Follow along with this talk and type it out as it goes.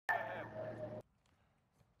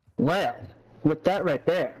Well, with that right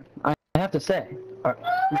there, I have to say,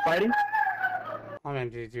 you fighting? I mean,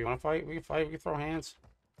 do you want to fight? We can fight. We can throw hands.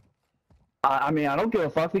 I mean, I don't give a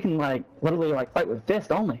fuck. We can like literally like fight with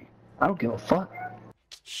fists only. I don't give a fuck.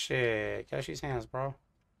 Shit, catch these hands, bro.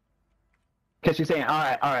 Cause she's saying, all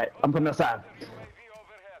right, I'm coming outside.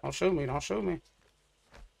 Don't shoot me. Don't shoot me.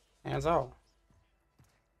 Hands out.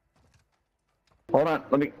 Hold on,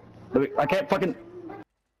 let me. I can't fucking.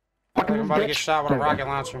 I'm about to get bitch. shot with a There we rocket go.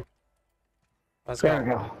 launcher. Let's There go. we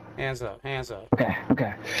go. Hands up. Hands up.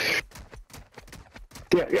 Okay.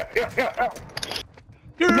 Yeah.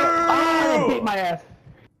 No, I beat my ass.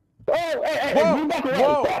 Oh, hey, Whoa, move back away.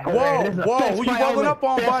 whoa, Back away. whoa, This is a whoa. fist Who you fight rolling only. up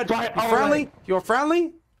on, Fist bud? fight You only. friendly? You're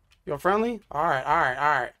friendly? You're friendly? All right,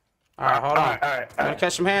 hold on. All right. You want to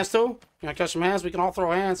catch some hands, too? You want to catch some hands? We can all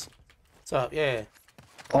throw hands. What's up? Yeah.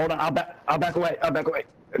 Hold on, I'll back away.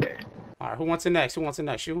 Okay. All right, who wants it next? You?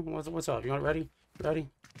 What's up? You want ready? Ready?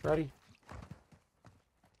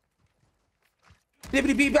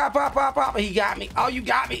 Bippity beep bop bop bop bop. He got me. Oh, you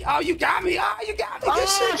got me. Good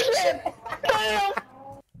shit. Damn.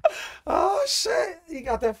 Oh shit. He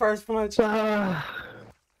got that first punch. All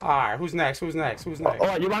right, who's next? All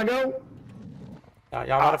right, you wanna go? Y'all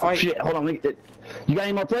want to fight? Shit, hold on. You got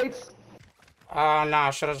any more plates? Nah,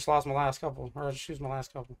 I should have just lost my last couple. Or just used my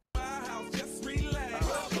last couple.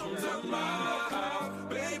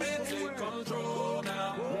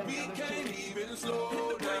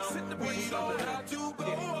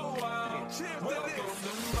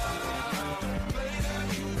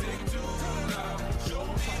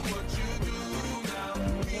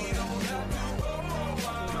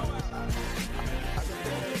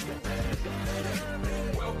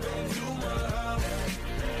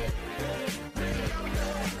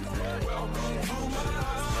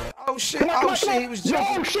 Oh shit, he was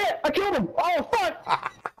jumping. Oh shit, I killed him. Oh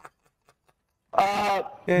fuck.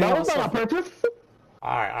 Yeah, that was not on purpose.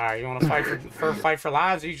 Alright, you wanna fight for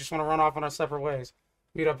lives, or you just wanna run off on our separate ways?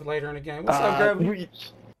 Meet up later in the game. What's up, Gravity?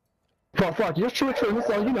 Fuck, you're true,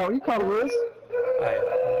 so you know, you call it is. Hey,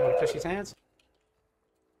 you wanna catch these hands?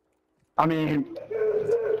 I mean,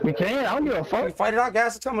 we can, I don't give a fuck. We fight it out,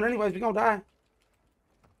 gas is coming anyways, we gonna die.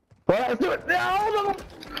 Well, let's do it. No.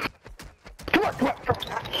 Come on.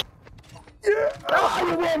 Yeah. Oh,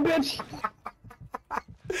 you won, bitch.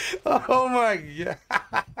 Oh my god.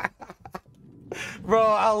 Bro,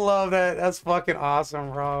 I love that. That's fucking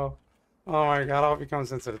awesome, bro. Oh my god, I hope he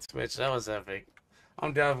comes into the Twitch. That was epic.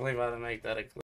 I'm definitely about to make that a clip.